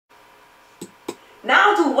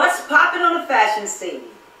to what's popping on the fashion scene.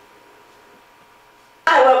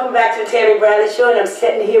 Hi, welcome back to the Tammy Bradley Show, and I'm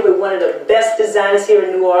sitting here with one of the best designers here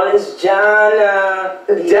in New Orleans, John.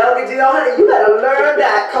 Delgadillo, honey, you better learn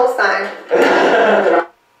that cosign.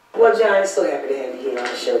 Well, John, I'm so happy to have you here on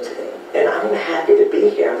the show today. And I'm happy to be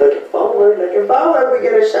here. I'm looking forward. We're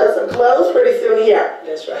going to show some clothes pretty soon here.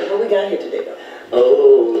 That's right. What we got here today, though?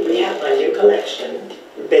 Oh, we have my new collection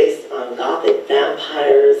based on Gothic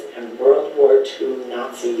vampires and World War II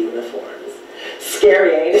Nazi uniforms.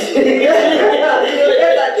 Scary, ain't it?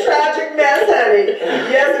 It's a tragic mess, honey.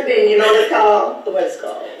 Yes, indeed. You know what it's called? What it's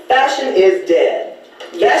called? Fashion is dead.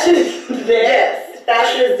 Fashion is dead? Yes.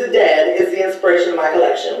 Fashion is the dead is the inspiration of my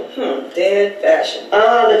collection. Dead fashion.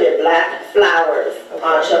 Look at black flowers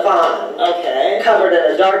on chiffon. Okay. Covered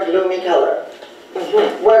in a dark, gloomy color.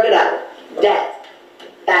 Work it out. Death.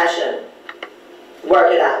 Fashion.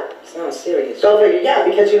 Work it out. Sounds serious. Go figure. Yeah,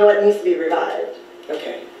 because you know what needs to be revived.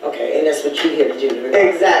 Okay. Okay. And that's what you're here to do.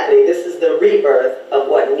 Exactly. This is the rebirth of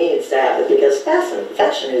what needs to happen because fashion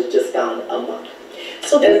has just gone amok.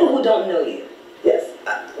 So people who don't know you. Yes.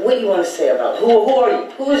 What do you want to say about who are you?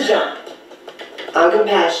 Who is John? I'm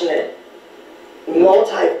compassionate,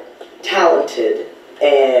 multi-talented,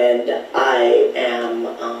 and I am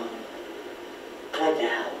like to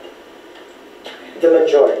help the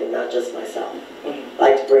majority, not just myself.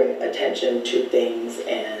 Like to bring attention to things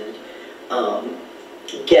and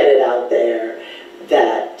get it out there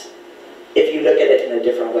that if you look at it in a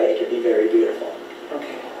different way, it can be very beautiful.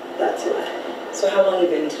 Okay. That's it. So how long have you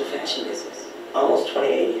been into the fashion business? Almost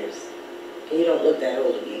 28 years. And you don't look that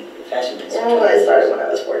old to be in the fashion business. Well, I started when I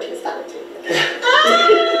was 14, 17.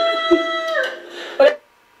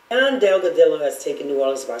 John Delgadillo has taken New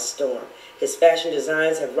Orleans by storm. His fashion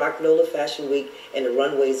designs have rocked NOLA Fashion Week and the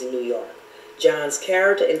runways in New York. John's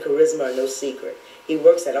character and charisma are no secret. He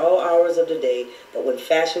works at all hours of the day, but when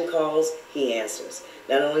fashion calls, he answers.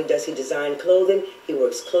 Not only does he design clothing, he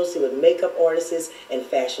works closely with makeup artists and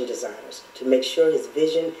fashion designers to make sure his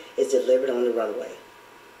vision is delivered on the runway.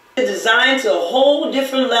 Designed to a whole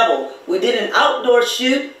different level. We did an outdoor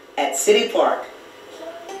shoot at City Park.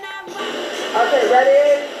 Okay,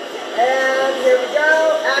 ready? And here we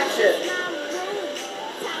go. Action.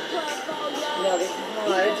 Now this is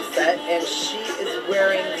my set, and she is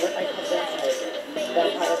wearing what I call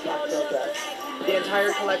vampire cocktail dress. The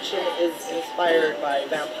entire collection is inspired by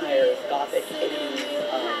vampires, Gothic 80s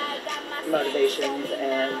motivations,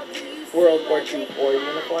 and World War II war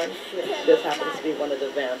uniforms. This happens to be one of the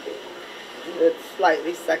vampy. It's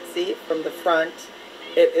slightly sexy from the front.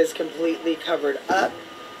 It is completely covered up.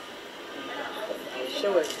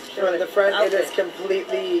 Show it. From the front, it is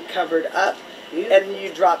completely covered up. And you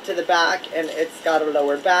drop to the back, and it's got a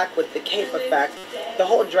lower back with the cape effect. The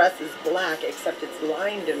whole dress is black, except it's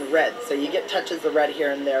lined in red, so you get touches of red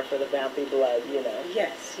here and there for the vampy blood, you know.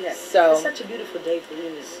 Yes, yes. So it's such a beautiful day for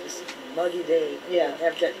you. This muggy day. Yeah.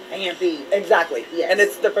 Have that vampy. Exactly. Yes. And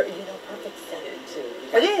it's the perfect setting too.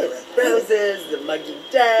 It is. Roses, the muggy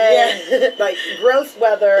day. Yeah. Like gross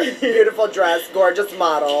weather, beautiful dress, gorgeous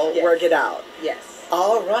model. Yes. Work it out. Yes.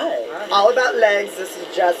 All right. All about legs. This is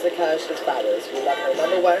Jessica. She's fabulous. We love her.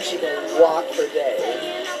 Number one, she can walk for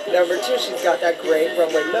days. Number two, she's got that great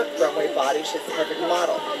runway look, runway body. She's the perfect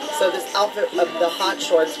model. So this outfit of the hot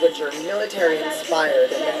shorts, which are military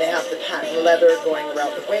inspired, and then they have the patent leather going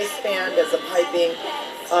around the waistband as a piping,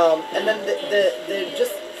 and then the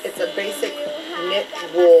just it's a basic knit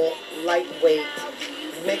wool, lightweight,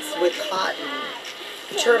 mixed with cotton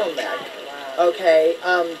turtleneck. Okay.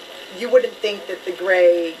 You wouldn't think that the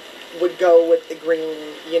gray would go with the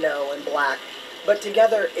green, you know, and black. But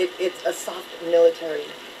together, it's a soft military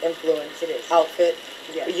influence outfit.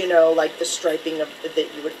 Yes. You know, like the striping of that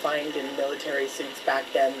you would find in military suits back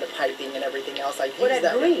then, the piping and everything else. I use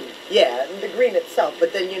that green. Yeah, and the green itself.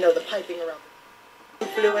 But then, you know, the piping around.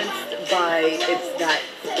 Influenced by, it's that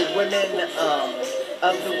women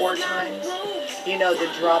of the wartime. You know, the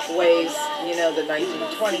drop waist, you know, the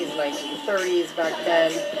 1920s, 1930s back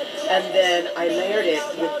then. And then I layered it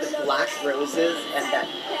with the black roses and that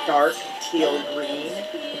dark teal green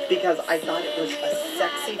because I thought it was a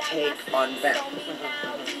sexy take on vamp.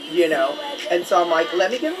 You know? And so I'm like, let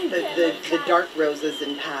me give them the dark roses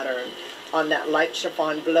in pattern on that light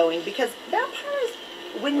chiffon blowing because vampires,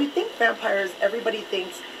 when you think vampires, everybody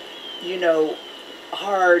thinks, you know,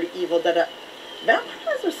 hard, evil, da-da.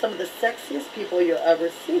 Vampires are some of the sexiest people you'll ever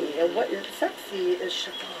see. And what is sexy is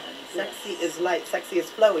chiffon. Sexy is light. Sexy is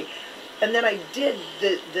flowy. And then I did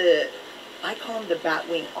I call them the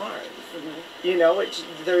batwing arms. You know, which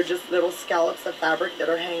they're just little scallops of fabric that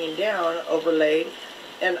are hanging down, overlaid.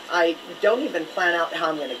 and I don't even plan out how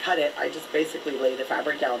I'm going to cut it. I just basically lay the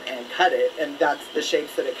fabric down and cut it, and that's the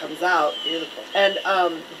shapes that it comes out. Beautiful. And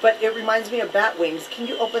but it reminds me of bat wings. Can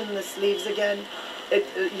you open the sleeves again? It,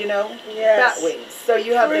 you know, Yes. bat wings. So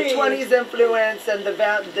you have the 20s influence and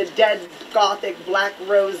the dead gothic black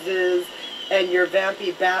roses and your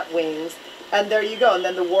vampy bat wings. And there you go. And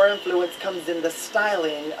then the war influence comes in the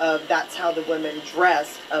styling of that's how the women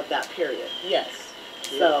dressed of that period. Yes.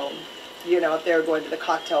 So, you know, if they were going to the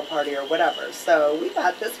cocktail party or whatever. So we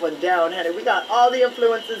got this one down, honey. We got all the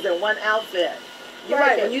influences in one outfit. You're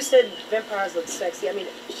right. When you said vampires look sexy, I mean,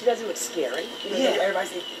 she doesn't look scary. You know, Yeah. everybody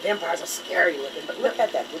says vampires are scary looking, but look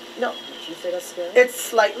at that. No. Did you say that's scary? It's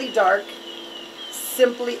slightly dark,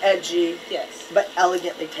 simply edgy, Yes. but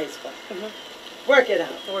elegantly tasteful. Mm-hmm. Work it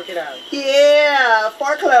out. Work it out. Yeah,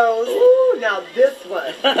 foreclosed. Ooh, now this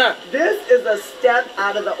one. This is a step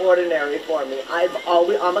out of the ordinary for me.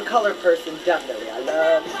 I'm a color person, definitely. I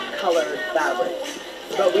love colored fabric.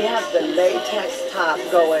 But we have the latex top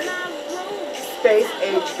going, Space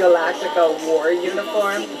Age Galactica war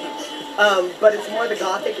uniform. But it's more the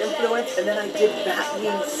gothic influence, and then I did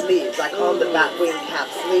batwing sleeves. I call them the batwing cap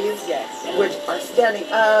sleeves, Yes. which are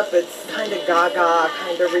standing up. It's kind of Gaga,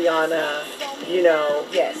 kind of Rihanna, you know.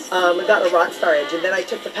 Yes. It got a rock star edge, and then I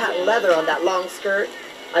took the patent leather on that long skirt.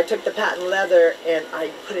 I took the patent leather and I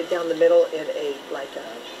put it down the middle in a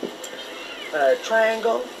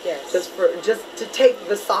triangle. Yes. Just to take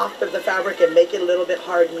the soft of the fabric and make it a little bit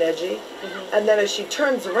hard and edgy. Mm-hmm. And then as she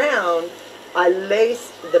turns around, I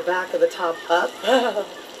laced the back of the top up.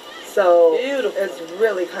 So Beautiful. it's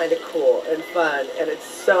really kind of cool and fun, and it's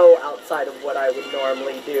so outside of what I would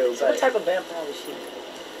normally do. So what type of vampire was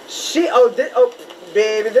she?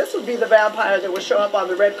 Baby, this would be the vampire that would show up on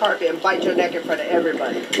the red carpet and bite your neck in front of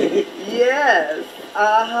everybody. Yes.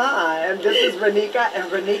 And this is Renika, and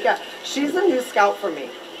Renika, she's a new scout for me.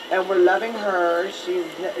 And we're loving her. She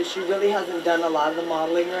really hasn't done a lot of the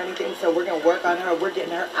modeling or anything, so we're going to work on her. We're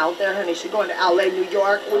getting her out there, honey. She's going to LA, New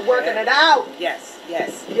York. We're working it out. Yes,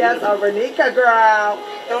 yes. Yes, a Renika girl.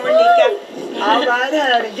 Go, Renika. All right,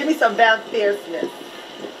 honey. Give me some vamp fierceness.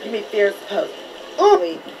 Give me fierce pose.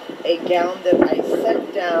 Ooh. A gown that I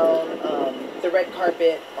set down the red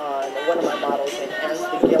carpet on one of my models named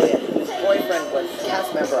Ansley Gillian, whose boyfriend was a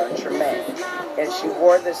cast member on Tremaine. And she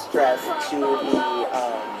wore this dress to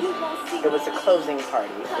it was a closing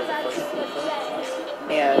party for the first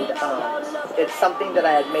season. And it's something that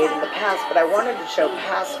I had made in the past, but I wanted to show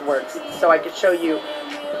past works so I could show you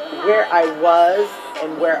where I was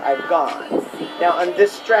and where I've gone. Now on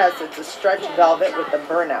this dress, it's a stretch velvet with a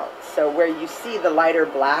burnout. So where you see the lighter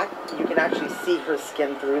black, you can actually see her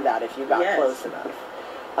skin through that if you got close enough.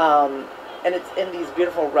 And it's in these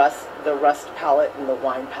beautiful the rust palette and the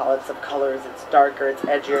wine palettes of colors. It's darker, it's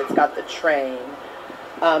edgier, it's got the train.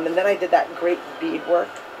 And then I did that great beadwork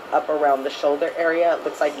up around the shoulder area. It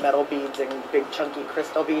looks like metal beads and big chunky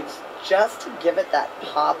crystal beads, just to give it that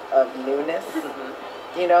pop of newness.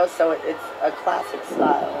 You know, so it's a classic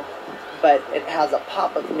style, but it has a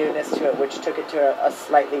pop of newness to it, which took it to a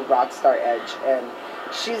slightly rock star edge. And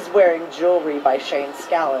she's wearing jewelry by Shane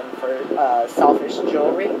Scallon for Selfish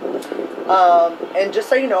Jewelry. And just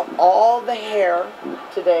so you know, all the hair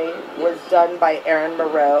today was done by Erin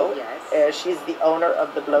Moreau. Yes. She's the owner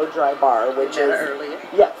of the Blow Dry Bar, which is earlier.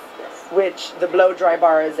 Yes. Which the Blow Dry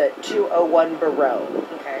Bar is at 201 Barreau.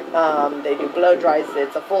 Okay. They do blow dries.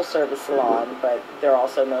 It's a full service salon, but they're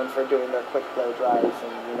also known for doing their quick blow dries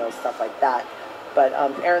and stuff like that. But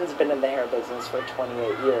Erin's been in the hair business for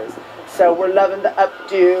 28 years. So we're loving the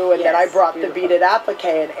updo, and then I brought the beaded applique,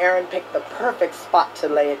 and Erin picked the perfect spot to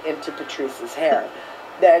lay it into Patrice's hair.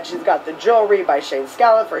 Then she's got the jewelry by Shane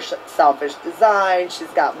Scallon for Selfish Design. She's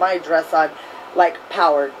got my dress on, like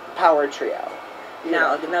power trio.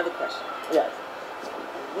 Now, another question. Yes.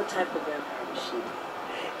 What type of vampire was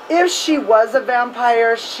she? If she was a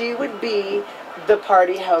vampire, she would be the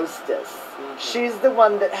party hostess. She's the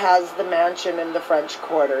one that has the mansion in the French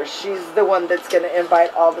Quarter. She's the one that's going to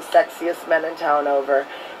invite all the sexiest men in town over.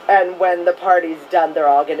 And when the party's done, they're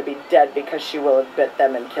all going to be dead because she will have bit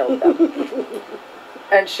them and killed them.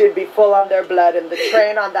 And she'd be full on their blood, and the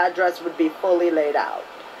train on that dress would be fully laid out.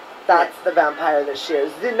 That's the vampire that she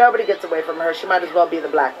is. Nobody gets away from her. She might as well be the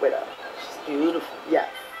Black Widow. She's beautiful. Yes.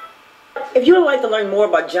 If you would like to learn more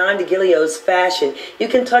about John DeGilio's fashion, you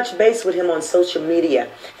can touch base with him on social media.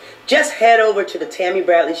 Just head over to the Tammy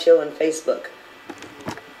Bradley Show on Facebook.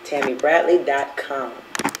 TammyBradley.com.